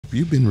If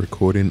you've been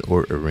recording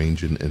or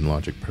arranging in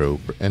Logic Pro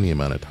for any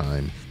amount of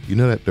time, you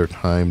know that there are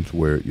times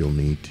where you'll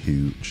need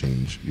to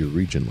change your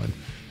region length.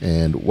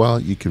 And while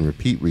you can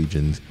repeat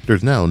regions,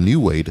 there's now a new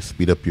way to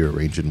speed up your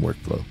arranging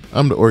workflow.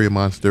 I'm the Oreo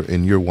Monster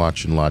and you're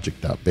watching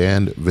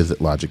Logic.band.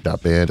 Visit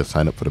Logic.band to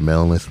sign up for the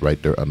mailing list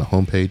right there on the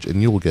homepage, and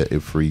you will get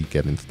a free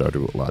Getting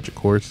Started with Logic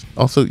course.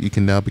 Also, you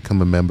can now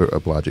become a member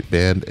of Logic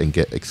Band and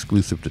get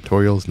exclusive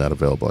tutorials not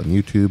available on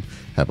YouTube,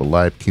 have a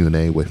live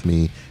Q&A with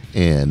me,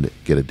 and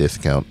get a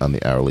discount on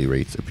the hourly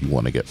rates if you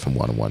want to get some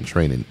one-on-one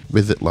training.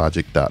 Visit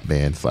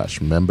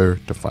logic.band/member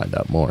to find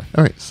out more.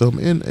 All right, so I'm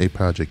in a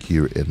project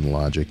here in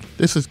Logic.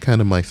 This is kind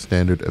of my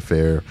standard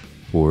affair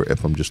for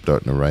if I'm just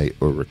starting to write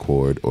or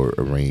record or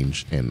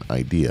arrange an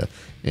idea.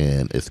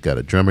 And it's got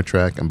a drummer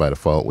track, and by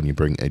default, when you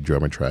bring a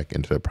drummer track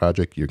into a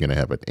project, you're going to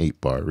have an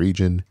 8-bar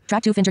region.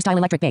 Track 2 fingerstyle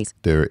electric bass.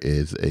 There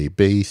is a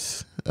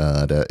bass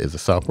that is a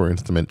software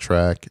instrument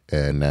track,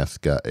 and that's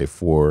got a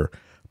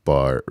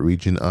 4-bar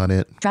region on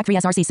it. Track 3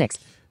 SRC6.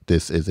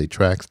 This is a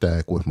track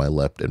stack with my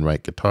left and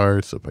right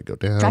guitars. So if I go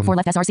down, Track 4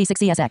 left SRC6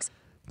 CSX.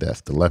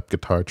 That's the left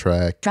guitar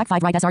track. Track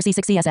 5 right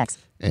SRC6 CSX.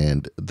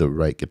 And the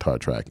right guitar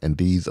track. And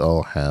these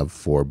all have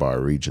 4-bar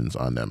regions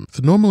on them.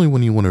 So normally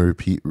when you want to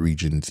repeat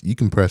regions, you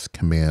can press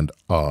Command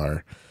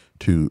R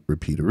to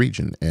repeat a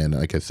region. And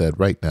like I said,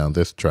 right now,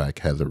 this track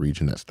has a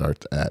region that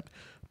starts at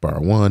bar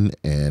 1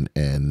 and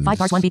ends 5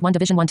 bars 1 beat 1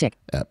 division 1 tick.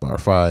 At bar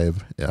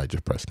 5. I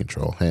just press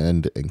Control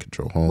Hand and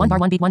Control Home. 1 bar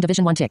 1 beat 1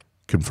 division 1 tick.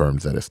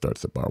 Confirms that it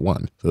starts at bar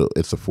 1. So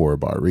it's a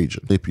 4-bar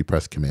region. If you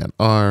press Command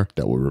R,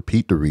 that will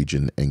repeat the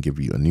region and give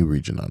you a new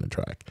region on the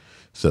track.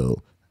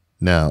 So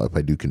now if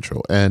I do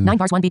Control N, 9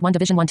 bars 1 beat 1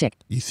 division 1 tick.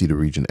 you see the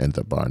region ends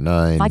at bar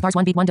 9. 5 bars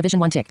 1 beat 1 division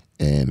 1 tick.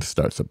 And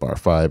starts at bar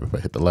 5. If I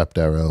hit the left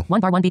arrow, 1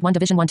 bar 1 beat 1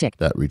 division 1 tick.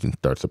 that region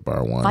starts at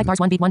bar 1. 5 bars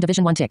 1 beat 1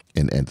 division 1 tick.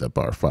 And ends at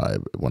bar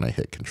 5. When I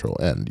hit Control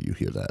N, you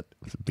hear that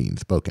being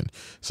spoken.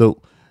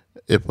 So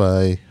if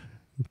I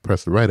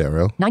press the right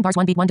arrow, 9 bars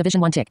 1 beat 1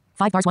 division 1 tick.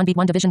 5 bars 1 beat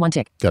 1 division 1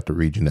 tick. got the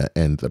region that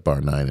ends at bar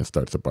 9 and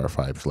starts at bar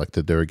 5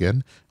 selected there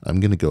again. I'm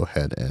going to go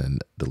ahead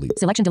and delete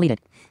Selection deleted.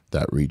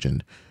 that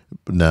region.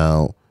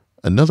 Now,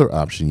 another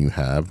option you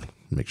have,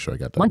 make sure I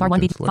got that 1 bar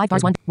 1 beat region 5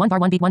 bars selected. 1 bar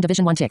 1 beat 1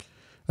 division 1 tick.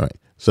 All right.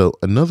 So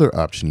another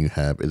option you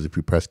have is if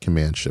you press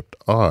Command Shift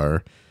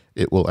R,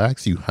 it will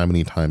ask you how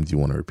many times you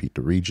want to repeat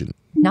the region.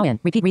 Now in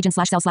repeat region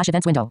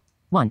 /cell/events window.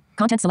 1.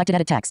 Content selected,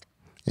 edit text.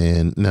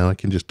 And now I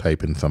can just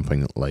type in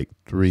something like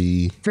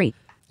 3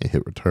 and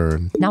hit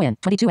return. Now in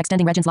 22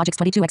 extending regions, Logic's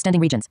 22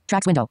 extending regions.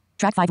 Tracks window.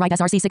 Track 5 right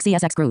SRC6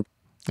 CSX group.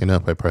 And now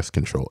if I press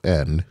Control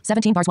N,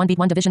 17 bars 1 beat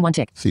 1 division 1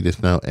 tick. see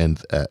this now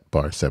ends at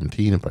bar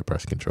 17 if I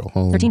press Control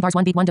Home. 13 bars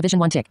 1 beat 1 division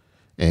 1 tick.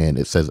 And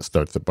it says it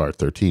starts at bar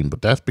 13,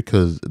 but that's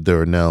because there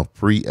are now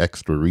 3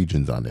 extra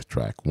regions on this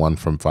track. One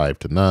from 5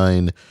 to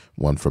 9,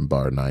 one from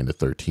bar 9 to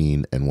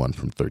 13, and one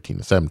from 13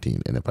 to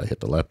 17. And if I hit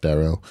the left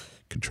arrow,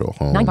 Control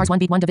Home, 9 bars 1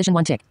 beat 1 division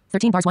 1 tick.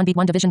 13 bars 1 beat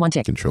 1 division 1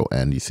 tick. Control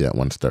N, you see that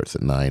one starts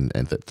at 9,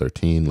 ends at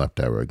 13, left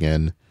arrow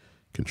again,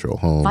 Control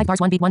Home. 5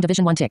 bars 1 beat 1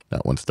 division 1 tick.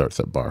 That one starts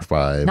at bar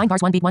 5. 9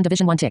 bars 1 beat 1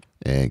 division 1 tick.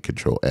 And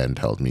Control N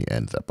tells me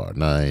ends at bar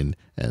 9,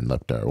 and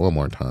left arrow one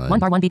more time. 1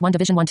 bar 1 beat 1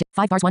 division 1 tick.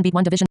 5 bars 1 beat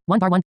 1 division 1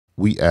 bar 1.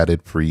 We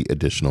added 3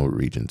 additional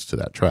regions to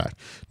that track.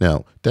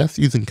 Now, that's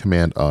using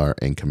Command R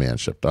and Command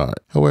Shift R.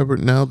 However,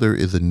 now there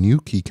is a new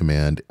key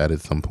command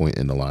added some point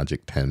in the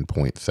Logic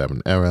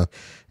 10.7 era,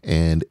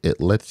 and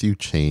it lets you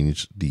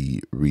change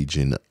the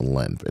region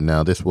length. And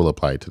now this will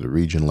apply to the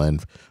region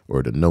length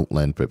or the note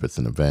length if it's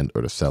an event,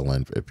 or the cell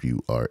length if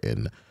you are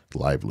in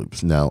live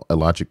loops. Now, a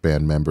Logic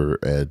Band member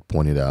had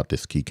pointed out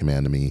this key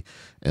command to me,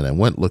 and I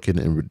went looking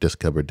and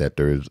discovered that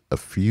there's a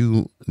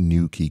few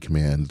new key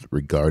commands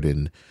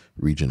regarding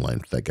region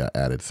length that got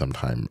added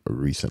sometime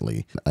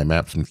recently. I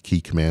mapped some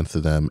key commands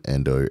to them,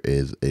 and there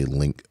is a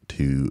link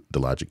to the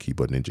Logic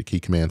Keyboard Ninja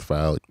key commands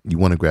file. You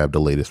want to grab the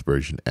latest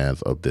version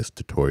as of this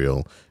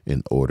tutorial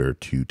in order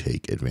to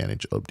take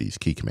advantage of these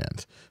key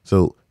commands.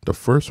 So the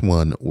first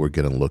one we're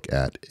going to look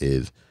at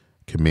is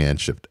Command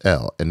Shift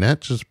L, and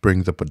that just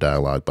brings up a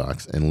dialog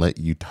box and let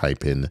you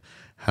type in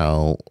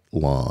how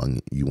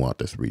long you want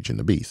this region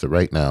to be. So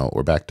right now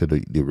we're back to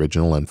the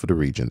original length of the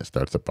region. It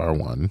starts at bar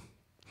 1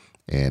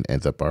 and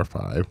ends at bar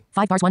 5.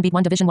 5 bars 1 beat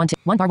 1 division 1 tick.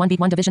 1 bar 1 beat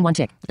 1 division 1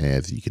 tick.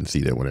 As you can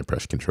see there when I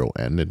press Control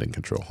N and then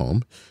Control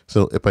Home.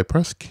 So if I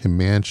press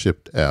Command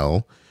Shift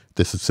L,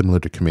 this is similar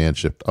to Command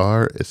Shift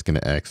R. It's going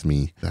to ask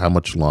me how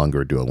much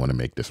longer do I want to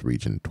make this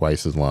region?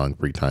 Twice as long,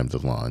 3 times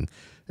as long,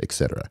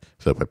 etc.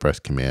 So if I press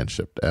Command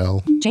Shift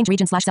L, change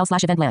region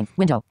 /cell/event length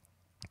window.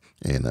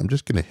 And I'm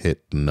just going to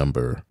hit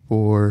number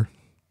 4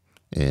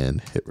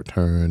 and hit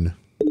return.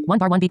 1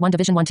 bar 1 beat 1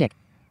 division 1 tick.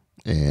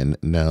 And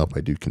now if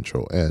I do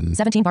Control N,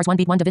 17 bars 1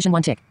 beat 1 division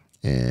 1 tick.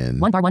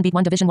 and 1 bar 1 beat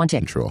 1 division 1 tick.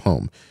 Control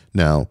Home.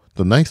 Now,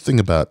 the nice thing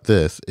about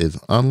this is,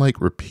 unlike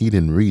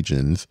repeating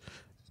regions,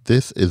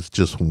 this is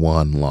just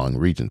one long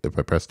region. If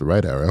I press the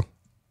right arrow,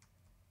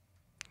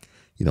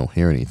 you don't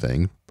hear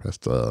anything. Press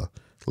the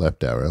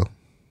left arrow.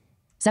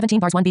 17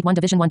 bars 1 beat 1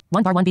 division 1.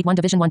 1 bar 1 beat 1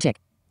 division 1 tick.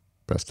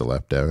 Press the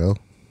left arrow.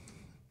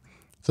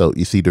 So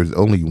you see there's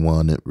only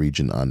one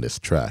region on this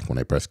track. When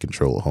I press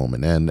Control Home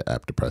and End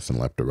after pressing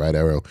left or right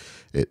arrow,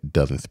 it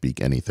doesn't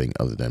speak anything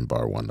other than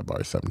bar 1 to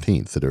bar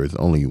 17. So there is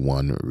only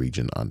one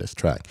region on this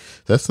track.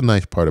 So that's the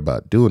nice part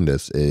about doing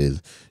this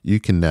is you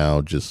can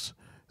now just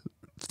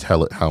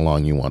tell it how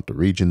long you want the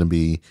region to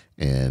be,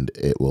 and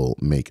it will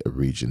make a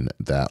region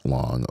that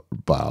long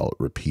while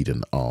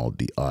repeating all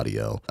the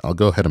audio. I'll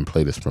go ahead and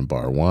play this from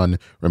bar 1.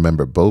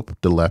 Remember, both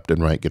the left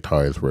and right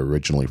guitars were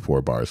originally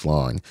 4 bars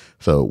long.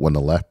 So when the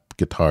left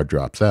guitar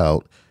drops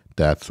out,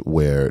 that's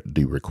where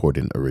the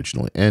recording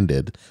originally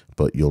ended,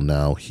 but you'll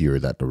now hear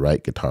that the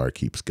right guitar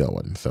keeps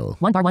going. So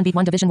 1 bar 1 beat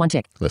 1 division 1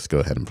 tick. Let's go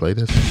ahead and play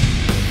this.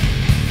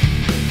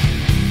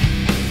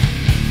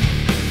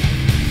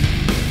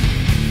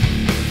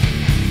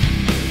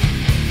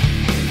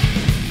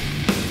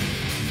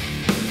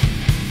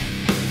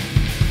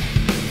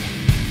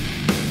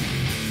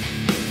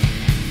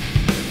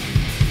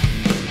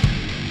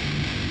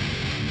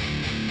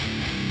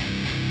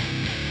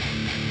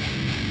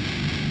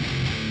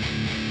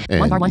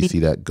 And you see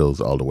that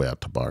goes all the way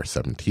out to bar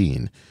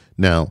 17.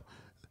 Now,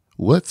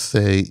 let's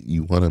say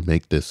you want to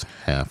make this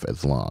half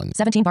as long.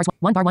 17 bars,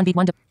 1 bar 1 beat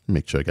 1.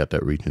 Make sure I got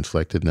that region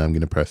selected. Now I'm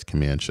going to press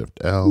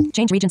Command-Shift-L.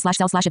 Change region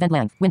 /cell/event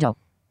length window.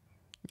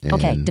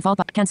 Okay, default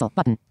cancel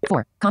button.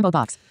 4 combo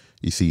box.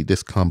 You see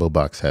this combo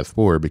box has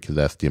 4 because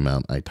that's the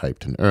amount I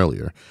typed in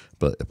earlier.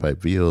 But if I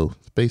VO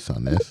space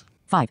on this,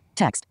 5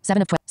 text,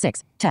 7 of 12,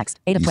 6 text,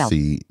 8 of 12. You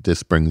see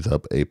this brings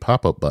up a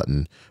pop-up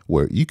button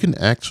where you can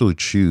actually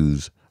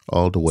choose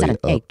all the way 7,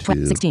 up 8,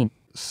 to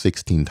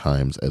 16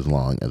 times as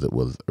long as it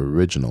was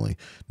originally.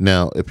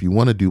 Now, if you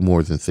want to do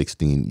more than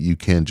 16, you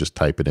can just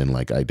type it in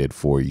like I did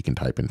 4. You can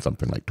type in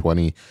something like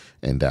 20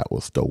 and that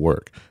will still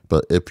work.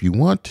 But if you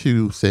want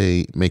to,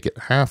 say, make it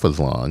half as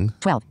long,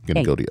 12, I'm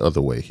going to go the other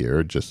way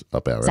here, just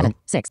up arrow. 7,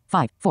 6,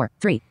 5, 4,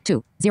 3,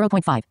 2,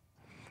 0.5.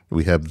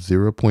 We have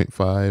 0.5,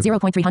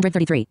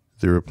 0.333,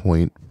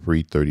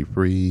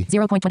 0.333,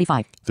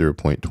 0.25,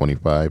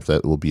 0.25.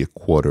 That will be a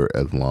quarter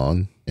as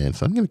long. And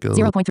so I'm going to go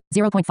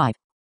 0.5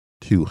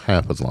 to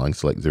half as long,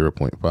 select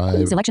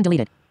 0.5. Selection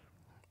deleted.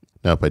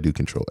 Now if I do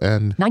Control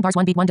N, 9 bars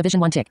 1 beat 1 division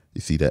 1 tick.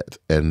 you see that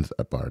ends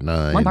at bar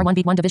 9. 1 bar 1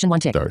 beat 1 division 1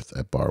 tick. Starts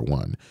at bar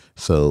 1.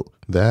 So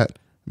that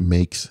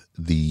makes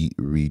the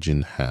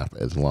region half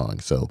as long.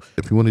 So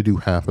if you want to do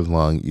half as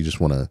long, you just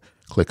want to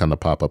click on the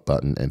pop-up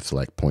button and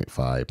select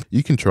 0.5.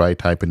 You can try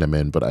typing them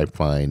in, but I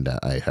find that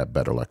I have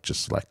better luck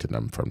just selecting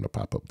them from the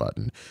pop-up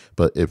button.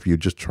 But if you're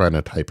just trying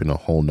to type in a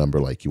whole number,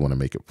 like you want to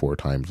make it 4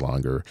 times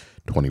longer,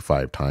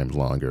 25 times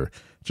longer,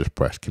 just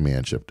press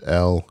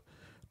Command-Shift-L,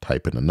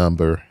 type in a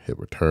number, hit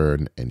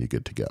return, and you're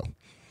good to go.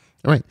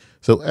 All right,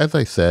 so as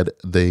I said,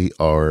 they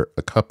are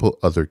a couple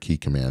other key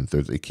commands.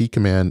 There's a key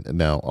command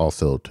now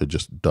also to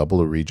just double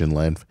a region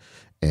length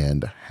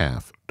and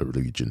half the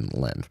region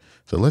length.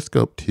 So let's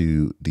go up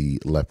to the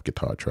left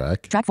guitar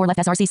track. Track 4 left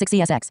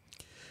SRC6CSX.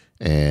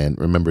 And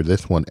remember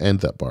this one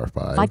ends at bar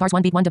 5. 5 bars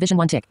 1 beat 1 division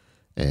 1 tick.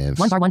 And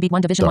 1 bar 1 beat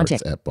 1 division 1 tick.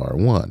 Starts at bar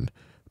 1.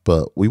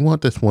 But we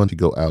want this one to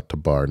go out to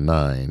bar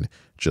 9,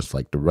 just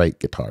like the right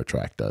guitar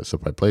track does. So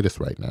if I play this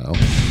right now.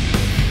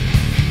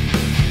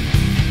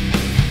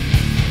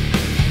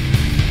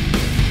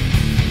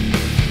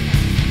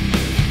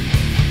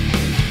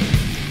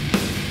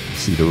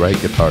 See, the right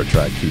guitar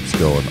track keeps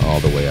going all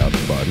the way out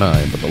to bar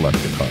 9, but the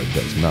left guitar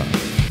does not.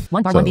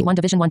 1 bar 1 beat 1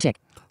 division 1 tick.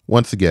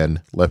 Once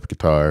again, left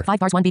guitar 5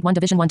 bars 1 beat 1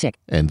 division 1 tick.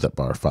 ends at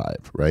bar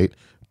 5, right?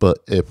 But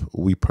if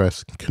we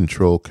press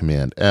Control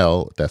Command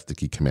L, that's the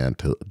key command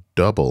to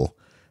double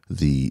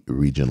the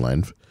region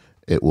length,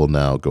 it will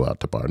now go out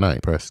to bar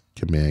 9. Press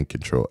Command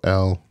Control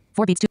L.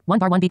 4 beats 2, 1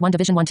 bar 1 beat 1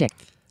 division 1 tick.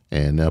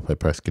 And now if I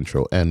press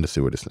Control N to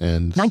see where this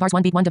ends. 9 bars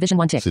 1 beat 1 division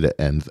 1 tick. See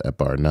that ends at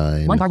bar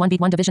 9. 1 bar 1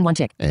 beat 1 division 1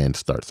 tick. And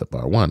starts at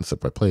bar 1. So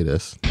if I play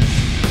this.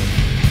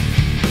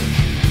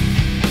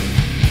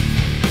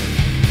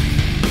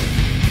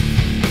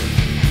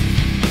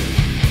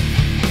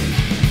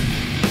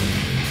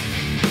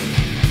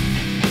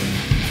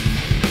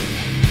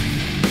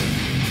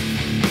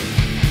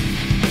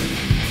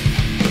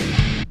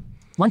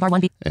 One bar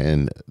 1 beat.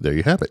 And there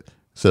you have it.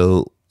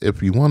 So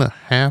if you want to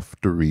half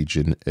the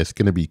region, it's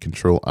going to be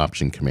Control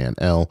Option Command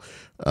L.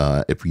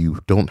 If you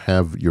don't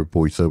have your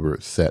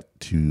VoiceOver set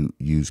to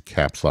use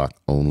caps lock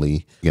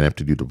only, you're going to have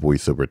to do the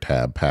VoiceOver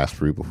tab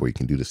pass-through before you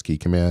can do this key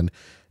command.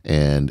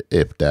 And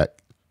if that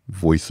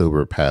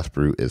VoiceOver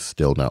pass-through is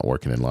still not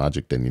working in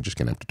Logic, then you're just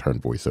going to have to turn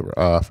VoiceOver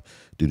off,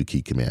 do the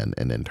key command,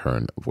 and then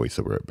turn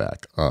VoiceOver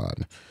back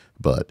on.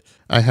 But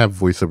I have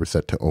VoiceOver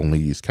set to only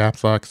use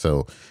caps lock,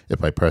 so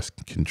if I press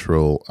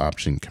Control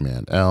Option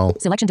Command L,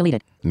 selection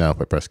deleted. Now if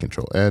I press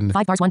Control N,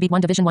 5 bars 1 beat 1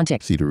 division 1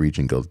 tick. See the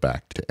region goes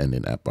back to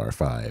ending at bar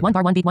 5. 1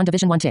 bar 1 beat 1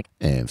 division 1 tick.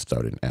 And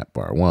starting at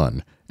bar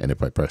 1. And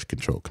if I press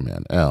Control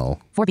Command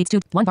L, 4 beats 2,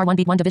 1 bar 1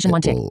 beat 1 division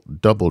 1 tick. It will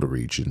double the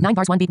region. 9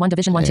 bars 1 beat 1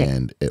 division 1 tick.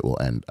 And it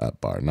will end at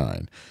bar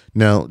 9.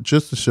 Now,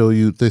 just to show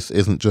you, this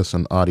isn't just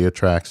on audio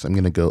tracks. I'm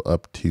going to go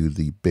up to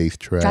the bass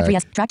track. Track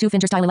 3S, track 2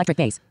 fingerstyle electric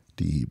bass.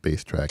 The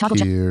bass track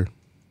Toggle here.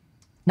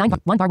 9 bar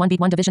 1 bar 1 beat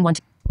 1 division 1.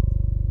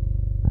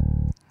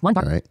 1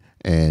 bar. All right.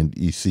 And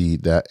you see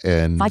that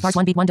ends 5 bars,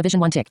 1 beat, 1 division,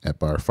 1 tick. at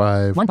bar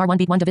 5. 1 bar, 1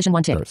 beat, 1 division,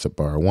 1 tick. Starts at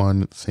bar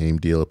 1. Same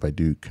deal if I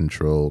do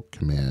Control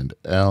Command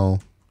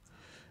L.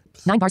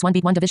 9 bars, 1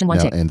 beat, 1 division, 1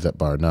 now tick. ends at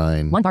bar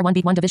 9. 1 bar, 1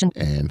 beat, 1 division.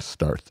 And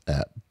starts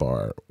at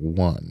bar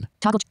 1.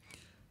 Toggle.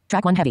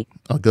 Track 1 heavy.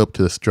 I'll go up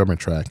to this drummer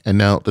track. And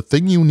now the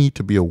thing you need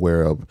to be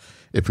aware of,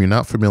 if you're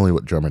not familiar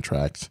with drummer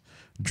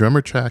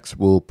tracks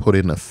will put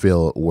in a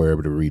fill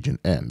wherever the region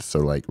ends. So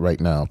like right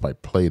now, if I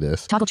play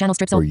this Toggle channel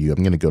strips for you,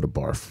 I'm going to go to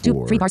bar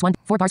 4. 3 bars,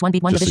 4 bars, 1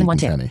 beat, 1 just division, so 1 you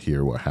tick. can kind of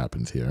hear what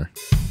happens here.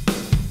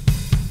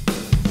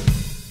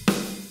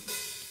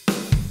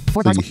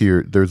 4 So bars. you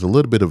hear there's a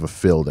little bit of a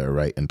fill there,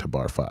 right, into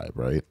bar 5,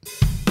 right?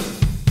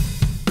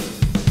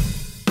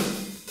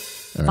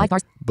 All 5 right.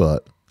 bars.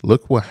 But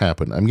look what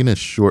happened. I'm going to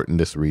shorten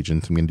this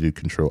region. So I'm going to do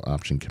Control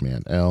Option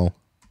Command L.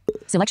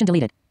 Selection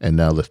deleted. And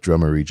now this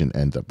drummer region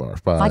ends at bar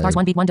 5. 5 bars,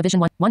 1 beat, 1 division,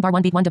 1. 1 bar,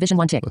 1 beat, 1 division,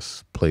 1 tick.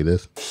 Let's play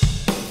this.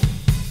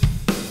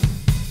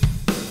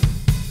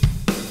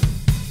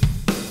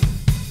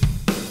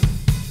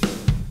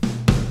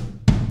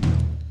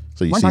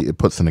 So you see it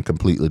puts in a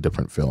completely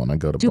different fill, and I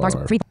go to 2 bar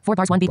bars, 3, 4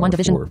 bars, 1 beat, 1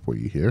 division. 4 for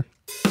you here.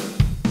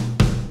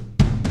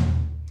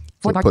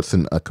 4 So it bars. puts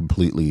in a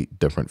completely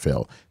different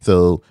fill.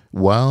 So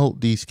while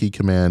these key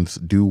commands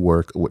do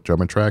work with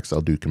drummer tracks,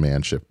 I'll do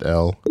Command Shift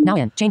L. Now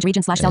in. Change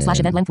region /cell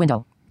 /event length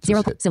window.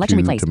 0. Hit Selection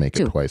 2 replace. to make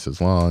 2. it twice as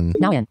long.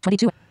 Now in.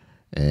 22.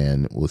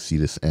 And we'll see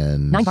this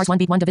ends 9 bars, 1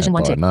 beat, 1 division, at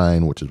 1 bar tick.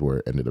 9, which is where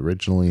it ended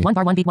originally. 1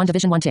 bar, 1 beat, 1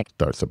 division, 1 tick.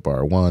 Starts at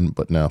bar 1,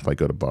 but now if I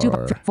go to bar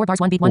 4 bars,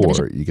 1 beat, 1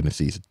 division. 4, you're going to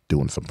see it's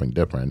doing something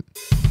different.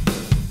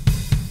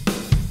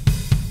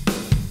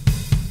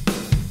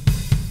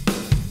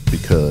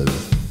 Because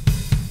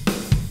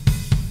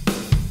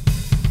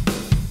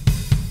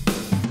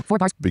 4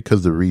 bars.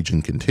 because the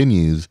region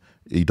continues,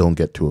 you don't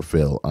get to a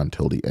fill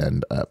until the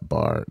end at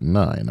bar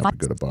 9. I'll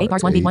go to bar 8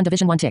 bars, 1 beat, 1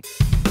 division, 1 tick.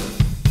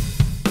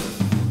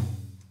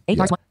 8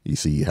 bars, 1. You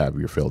see you have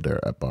your fill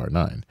there at bar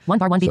 9. 1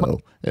 bar, 1 beat, 1. So,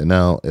 and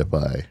now if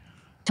I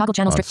Toggle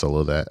channel strip.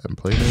 unsolo that and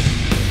play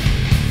this.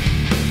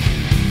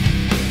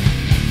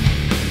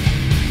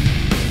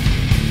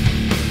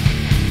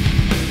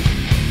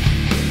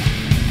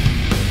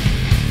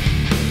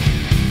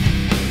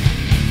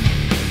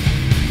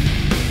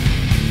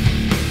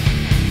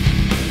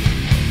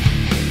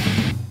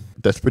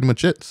 That's pretty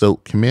much it. So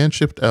Command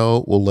Shift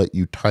L will let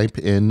you type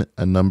in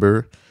a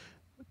number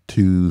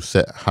to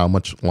set how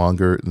much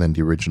longer than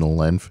the original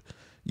length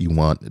you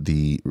want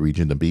the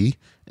region to be.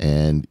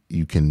 And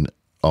you can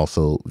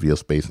also VO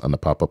space on the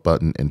pop-up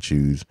button and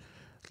choose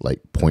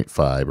like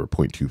 0.5 or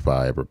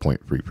 0.25 or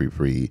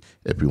 0.333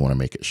 if you want to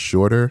make it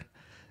shorter.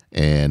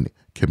 And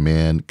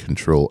Command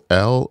Control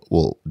L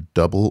will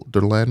double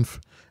the length,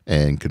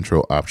 and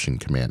Control Option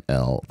Command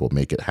L will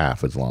make it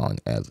half as long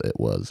as it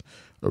was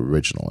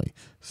originally.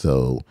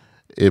 So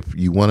if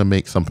you want to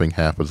make something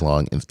half as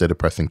long, instead of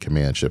pressing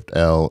Command Shift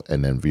L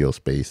and then VO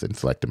space and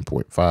selecting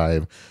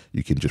 0.5,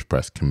 you can just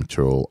press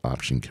Control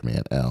Option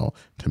Command L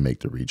to make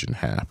the region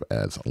half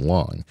as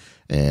long.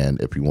 And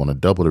if you want to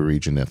double the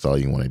region, that's all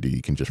you want to do.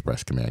 You can just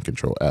press Command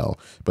Control L.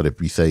 But if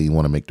you say you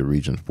want to make the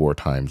region 4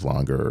 times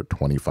longer or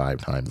 25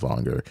 times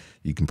longer,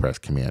 you can press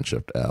Command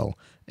Shift L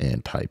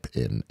and type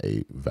in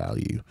a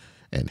value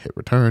and hit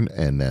return,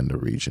 and then the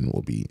region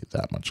will be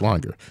that much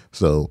longer.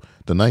 So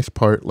the nice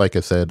part, like I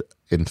said,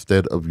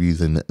 instead of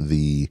using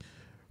the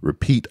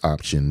repeat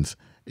options,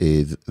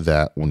 is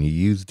that when you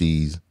use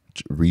these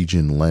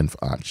region length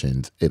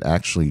options, it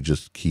actually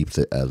just keeps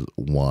it as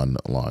one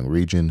long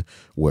region,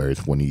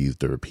 whereas when you use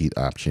the repeat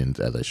options,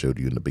 as I showed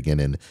you in the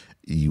beginning,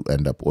 you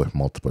end up with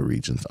multiple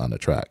regions on the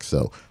track.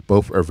 So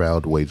both are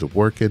valid ways of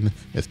working.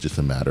 It's just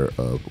a matter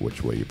of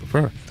which way you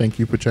prefer. Thank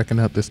you for checking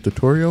out this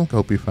tutorial.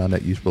 Hope you found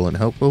that useful and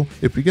helpful.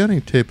 If you got any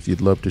tips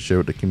you'd love to share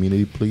with the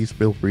community, please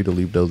feel free to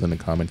leave those in the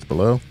comments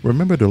below.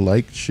 Remember to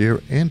like,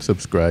 share, and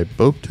subscribe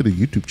both to the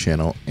YouTube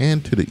channel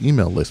and to the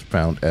email list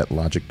found at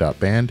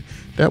logic.band.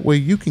 That way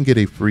you can get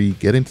a free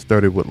Getting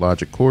Started with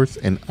Logic course,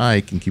 and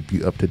I can keep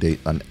you up to date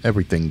on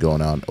everything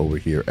going on over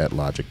here at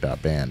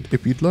logic.band.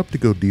 If you'd love to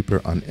go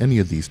deeper on any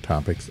of these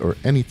topics or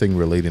anything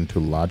relating to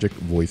Logic,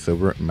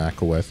 VoiceOver,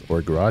 macOS,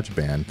 or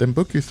GarageBand, then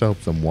book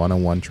yourself some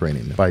one-on-one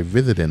training by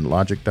visiting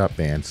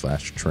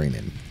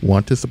logic.band/training.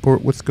 Want to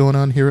support what's going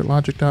on here at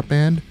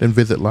logic.band? Then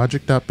visit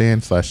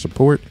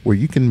logic.band/support, where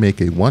you can make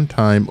a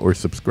one-time or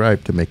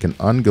subscribe to make an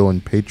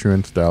ongoing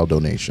Patreon-style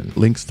donation.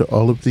 Links to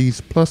all of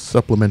these, plus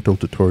supplemental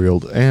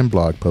tutorials and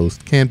blog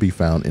posts, can be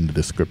found in the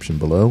description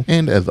below.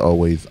 And as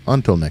always,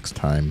 until next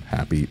time,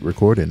 happy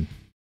recording.